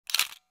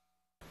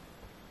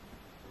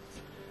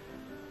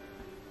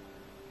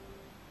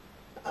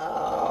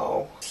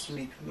Oh,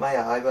 sleep in my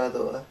eye, by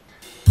the way.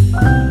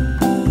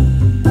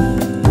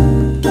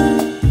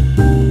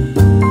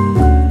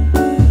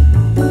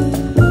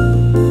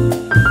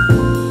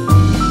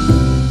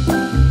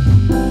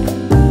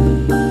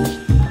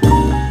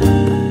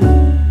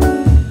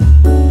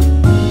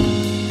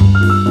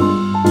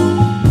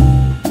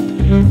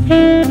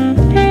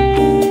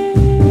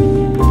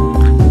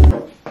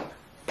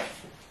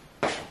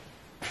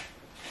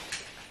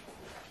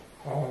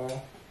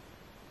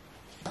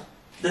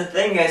 The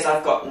thing is,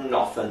 I've got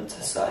nothing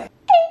to say.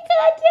 Hey,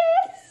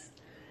 gorgeous!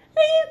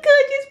 Are you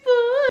gorgeous,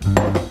 boy?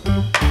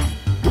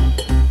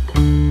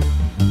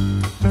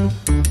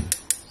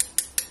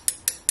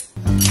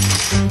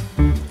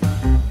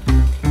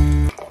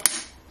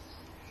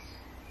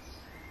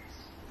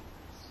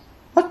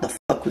 What the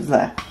fuck was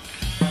that?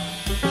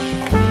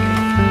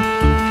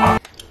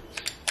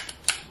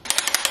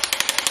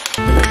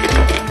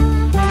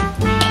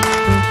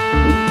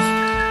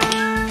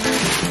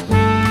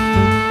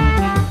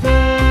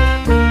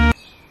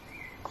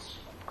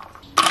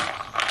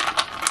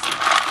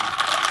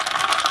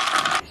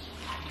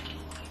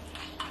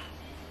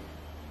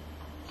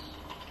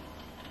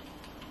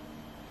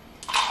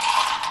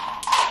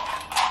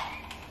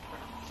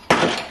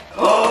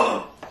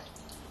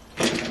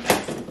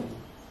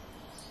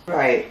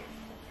 Right.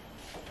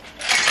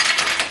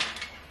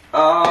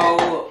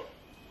 Oh,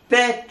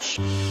 bitch.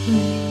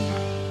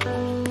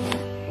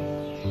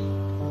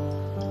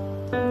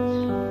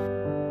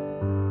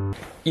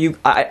 You'd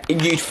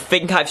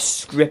think I've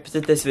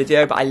scripted this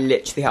video, but I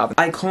literally haven't.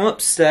 I come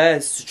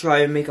upstairs to try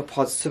and make a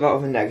positive out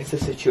of a negative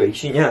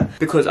situation, yeah.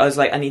 Because I was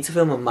like, I need to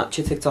film a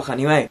matcha TikTok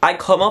anyway. I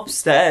come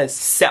upstairs,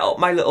 set up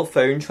my little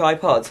phone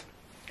tripod.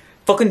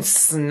 Fucking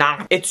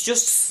snap. It's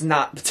just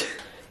snapped.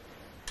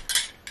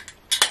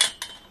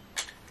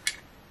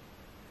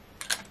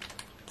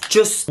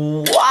 Just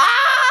wow!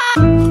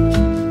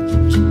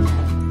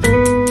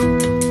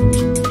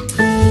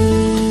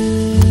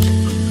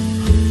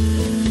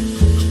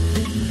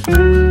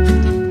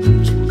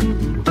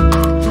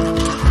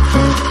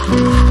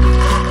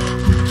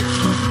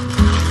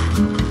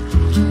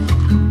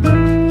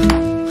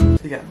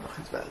 To get back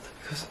into bed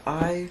because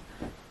I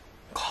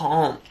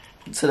can't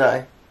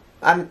today.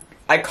 I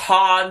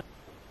can't.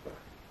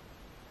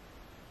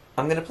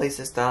 I'm gonna place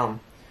this down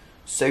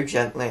so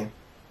gently.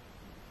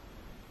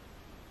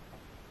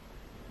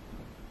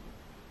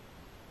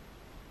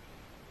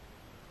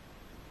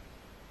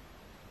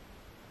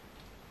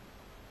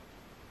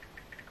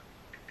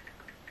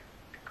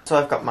 So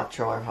I've got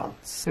matcha on my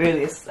hands.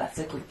 Really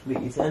aesthetically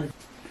pleasing.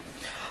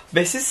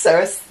 This is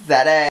so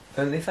aesthetic.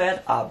 Only if I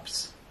had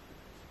abs.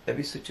 It'd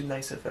be such a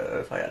nicer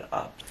photo if I had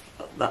abs.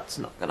 But that's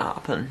not gonna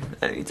happen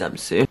anytime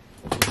soon.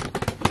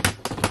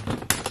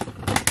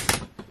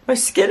 My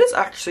skin is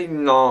actually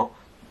not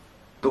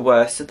the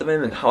worst at the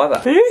moment. However,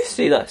 can you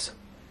see this?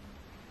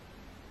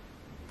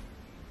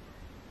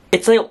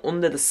 It's like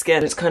under the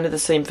skin. It's kind of the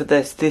same for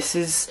this.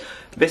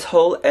 This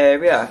whole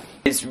area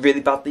is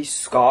really badly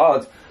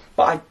scarred.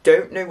 But I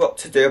don't know what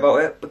to do about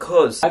it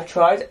because I've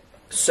tried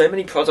so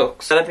many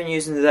products and I've been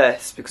using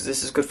this because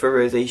this is good for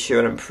rosacea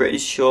and I'm pretty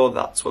sure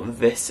that's what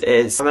this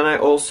is. And then I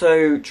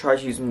also tried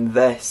using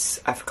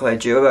this Effaclar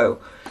Duo.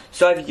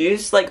 So I've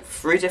used like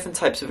 3 different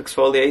types of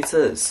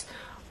exfoliators.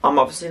 I'm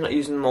obviously not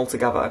using them all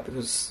together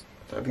because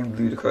that would be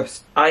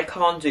ludicrous. I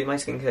can't do my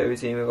skincare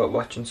routine without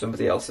watching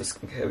somebody else's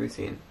skincare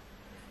routine.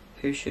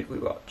 Who should we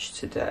watch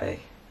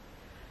today?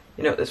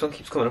 You know, this one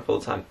keeps coming up all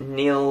the time.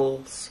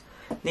 Niels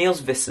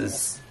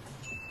Visses.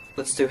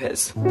 Let's do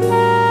his.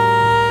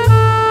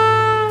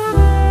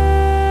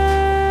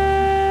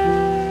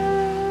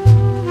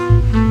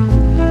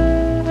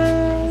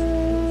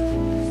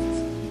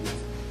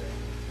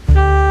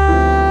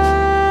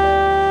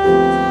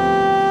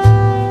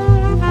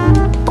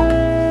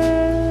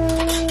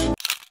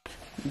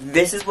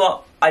 This is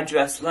what I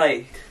dress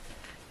like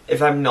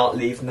if I'm not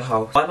leaving the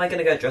house. Why am I going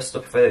to get dressed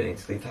up if I don't need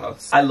to leave the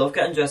house? I love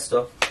getting dressed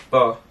up,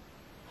 but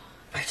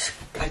I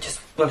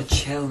just want to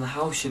chill in the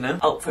house, you know?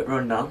 Outfit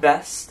rundown.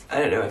 Vest. I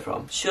don't know where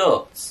from.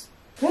 Shorts.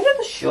 Where are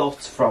the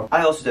shorts from?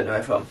 I also don't know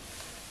where from.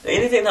 The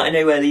only thing that I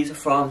know where these are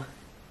from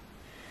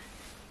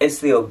is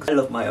the Uggs. I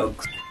love my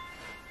Uggs.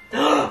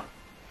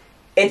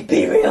 It'd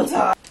be real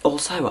time.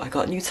 Also, I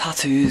got new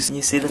tattoos. Can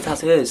you see the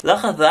tattoos?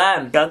 Look at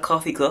them. Got a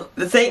coffee cup.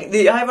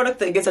 The ironic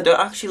thing is I don't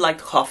actually like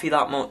coffee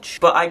that much,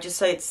 but I just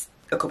say it's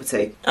a cup of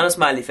tea and a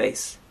smiley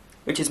face,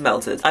 which is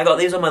melted. I got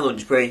these on my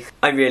lunch break.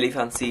 I really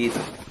fancied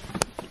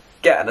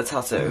getting a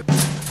tattoo.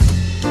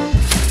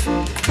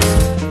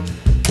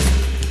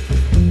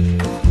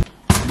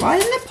 Why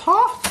in the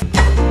pot?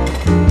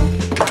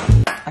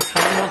 I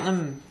kind of want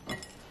them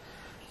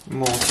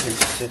more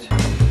toasted.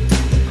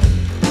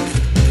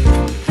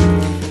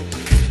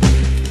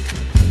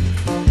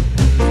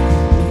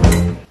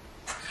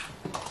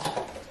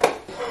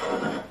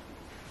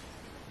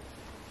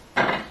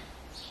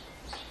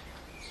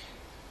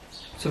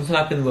 Something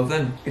I've been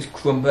loving is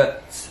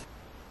crumpets.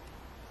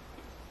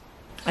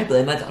 I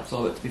blame my dad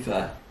for it, to be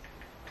fair.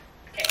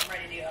 Okay, I'm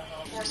ready to go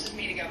home. Forces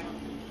me to go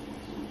home.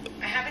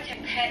 I have a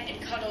pet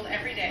and cuddled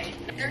every day.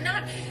 They're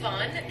not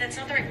fun. That's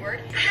not the right word.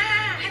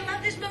 Ah, I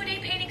love this Monet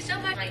painting so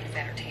much. Kind of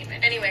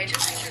entertainment. Anyway,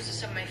 just pictures of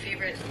some of my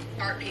favorite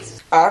art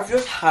pieces. I've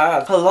just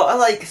had a lot of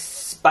like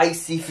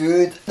spicy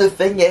food. The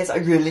thing is, I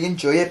really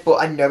enjoy it,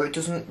 but I know it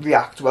doesn't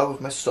react well with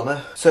my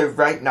stomach. So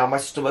right now, my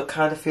stomach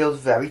kind of feels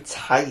very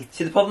tight.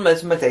 See, the problem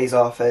is with my days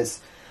off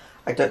is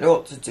I don't know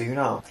what to do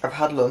now. I've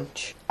had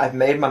lunch. I've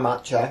made my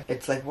matcha.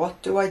 It's like,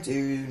 what do I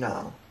do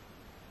now?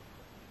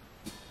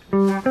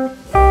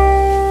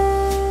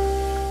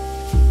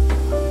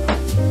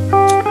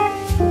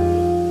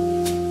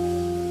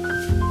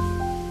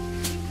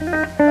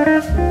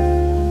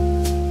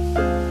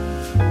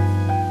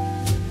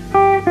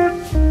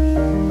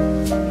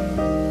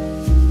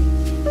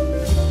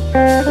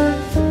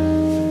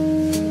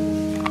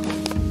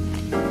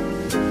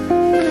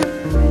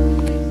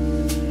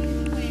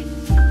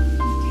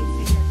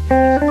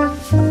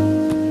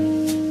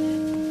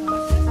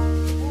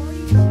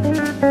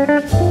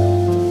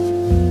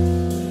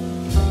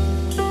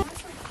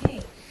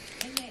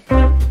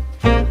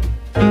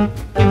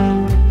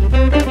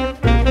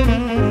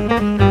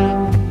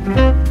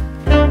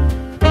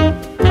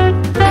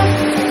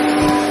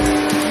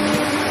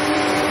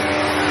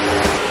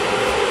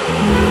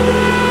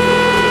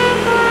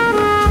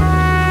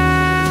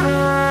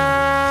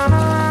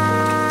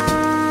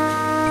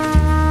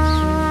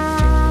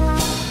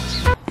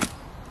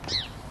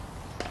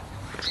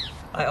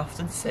 I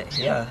often sit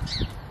here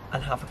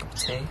and have a cup of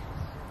tea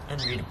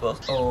and read a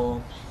book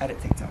or edit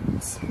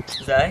TikToks.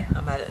 Today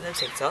I'm editing a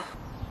TikTok.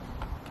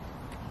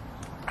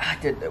 I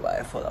didn't know why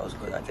I thought that was a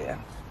good idea.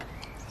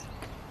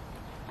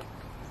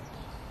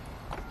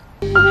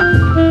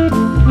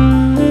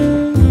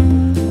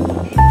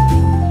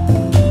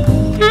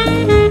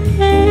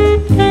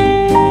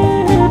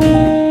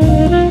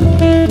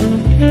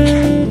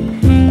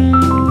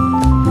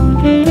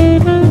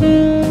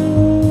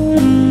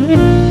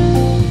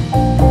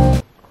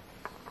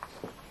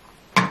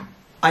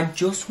 I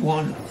just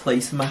want a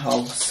place in my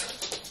house.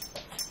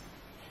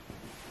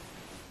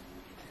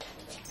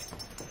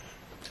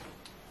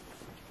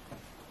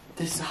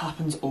 This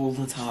happens all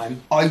the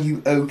time. Are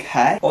you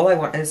okay? All I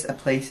want is a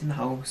place in the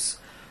house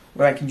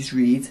where I can just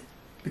read.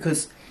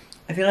 Because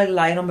I feel like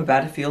lying on my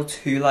bed, I feel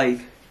too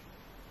like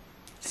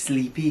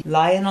sleepy.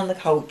 Lying on the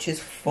couch is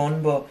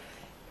fun, but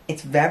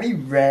it's very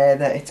rare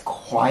that it's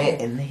quiet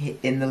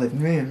in the living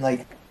room.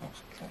 Like,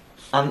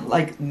 and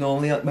like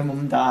normally like my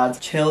mum and dad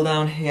chill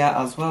down here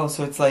as well,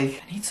 so it's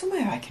like I need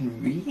somewhere I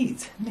can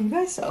read. Maybe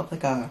I set up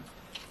like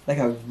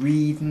a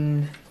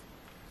reading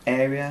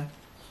area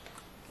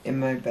in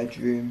my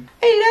bedroom.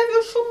 I love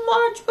you so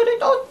much, but I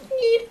don't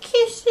need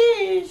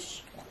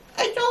kisses.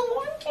 I don't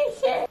want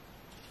kisses.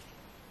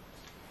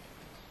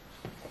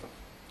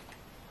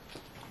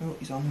 Oh,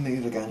 he's on the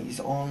move again. He's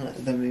on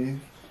the move.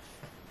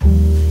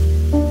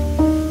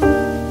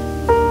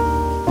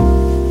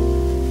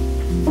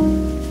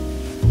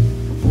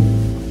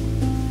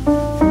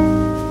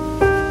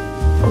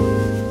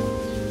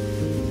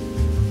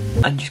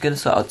 I'm just going to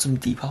start out some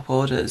Depop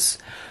orders.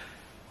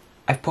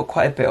 I've put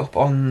quite a bit up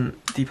on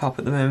Depop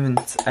at the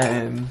moment.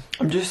 I'm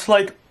just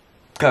like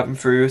going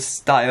through a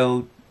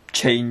style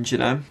change, you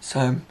know.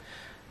 So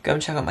go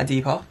and check out my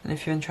Depop, and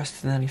if you're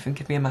interested in anything,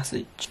 give me a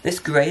message. This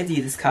grey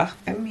Adidas cap,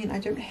 I mean, I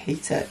don't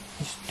hate it.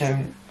 I just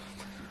don't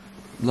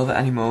love it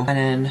anymore. And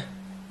then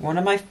one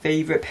of my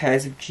favourite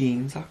pairs of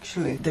jeans,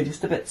 actually. They're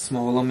just a bit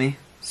small on me,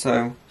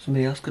 so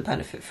somebody else could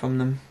benefit from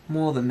them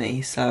more than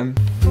me, so...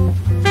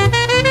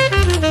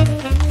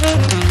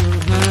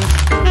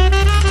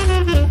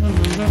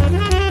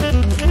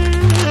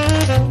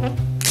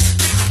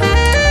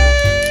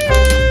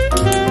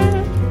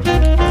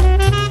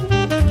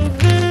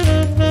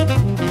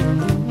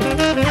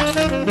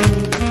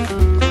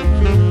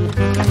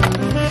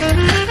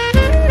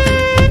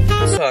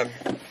 So,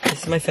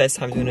 this is my first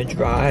time doing a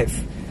drive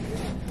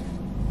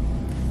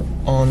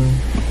on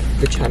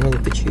the channel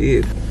of the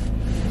tube.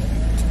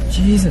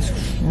 Jesus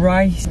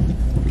Christ.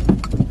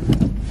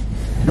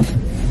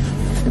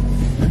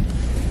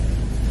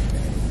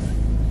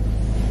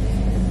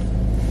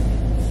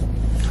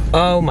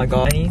 Oh my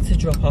god, I need to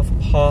drop off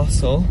a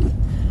parcel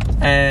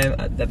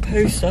at the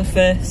post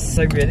office.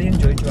 I really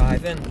enjoy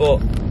driving, but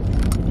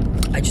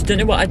I just don't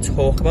know what I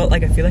talk about.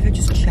 Like, I feel like I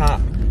just chat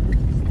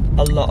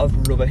a lot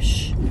of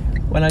rubbish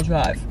when I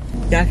drive.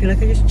 Yeah, I feel like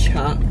I just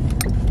chat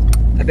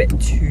a bit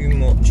too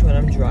much when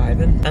I'm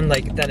driving, and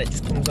like then it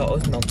just comes out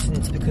as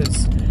nonsense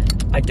because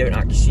I don't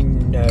actually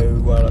know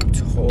what I'm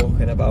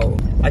talking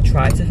about. I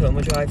tried to film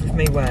a drive with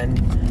me when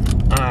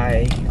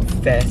I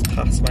first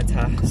passed my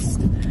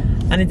test,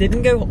 and it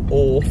didn't go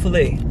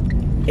awfully.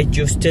 It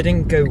just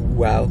didn't go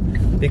well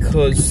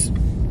because...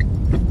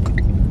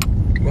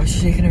 Why is she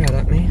shaking her head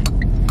at me?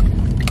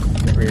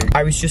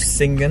 I was just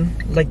singing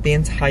like the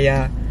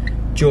entire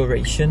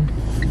duration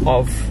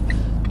of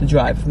the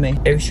drive for me.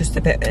 It was just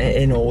a bit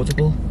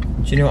inaudible.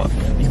 Do you know what?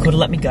 You could have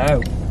let me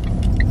go.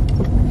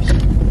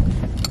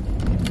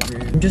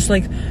 I'm just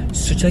like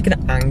such like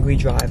an angry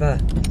driver.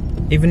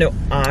 Even though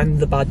I'm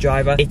the bad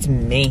driver, it's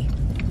me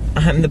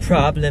I'm the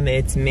problem,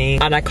 it's me.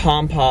 And I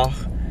can't park,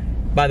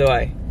 by the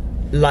way.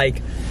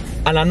 Like,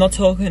 and I'm not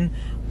talking,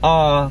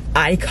 oh,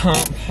 I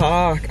can't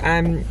park,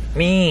 I'm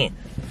me.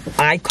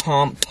 I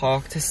can't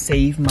park to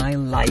save my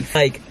life.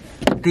 Like,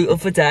 the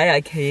other day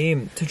I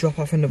came to drop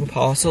off another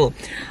parcel,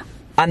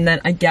 and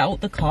then I get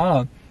out the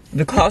car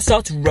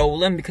starts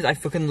rolling because I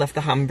fucking left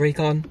the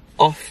handbrake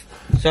off.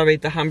 Sorry,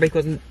 the handbrake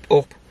wasn't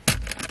up.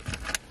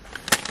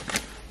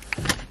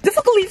 The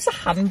fuck leaves the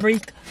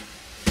handbrake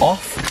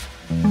off?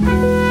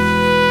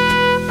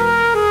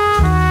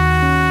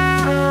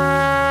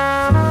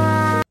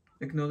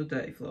 Ignore the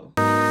dirty floor.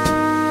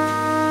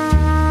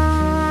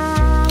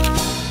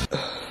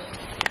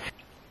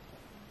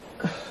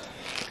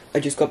 I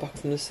just got back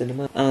from the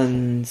cinema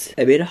and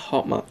I made a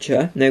hot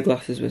matcha. No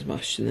glasses was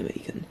mashed in the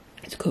making.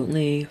 It's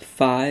currently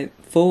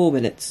 4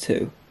 minutes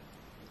to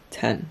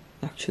 10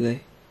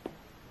 actually,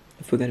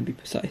 if we're going to be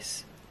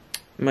precise.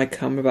 My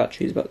camera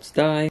battery is about to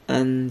die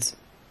and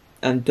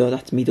I'm done.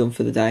 That's me done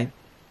for the day.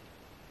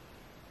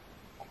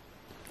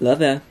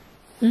 Love it.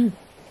 Mm.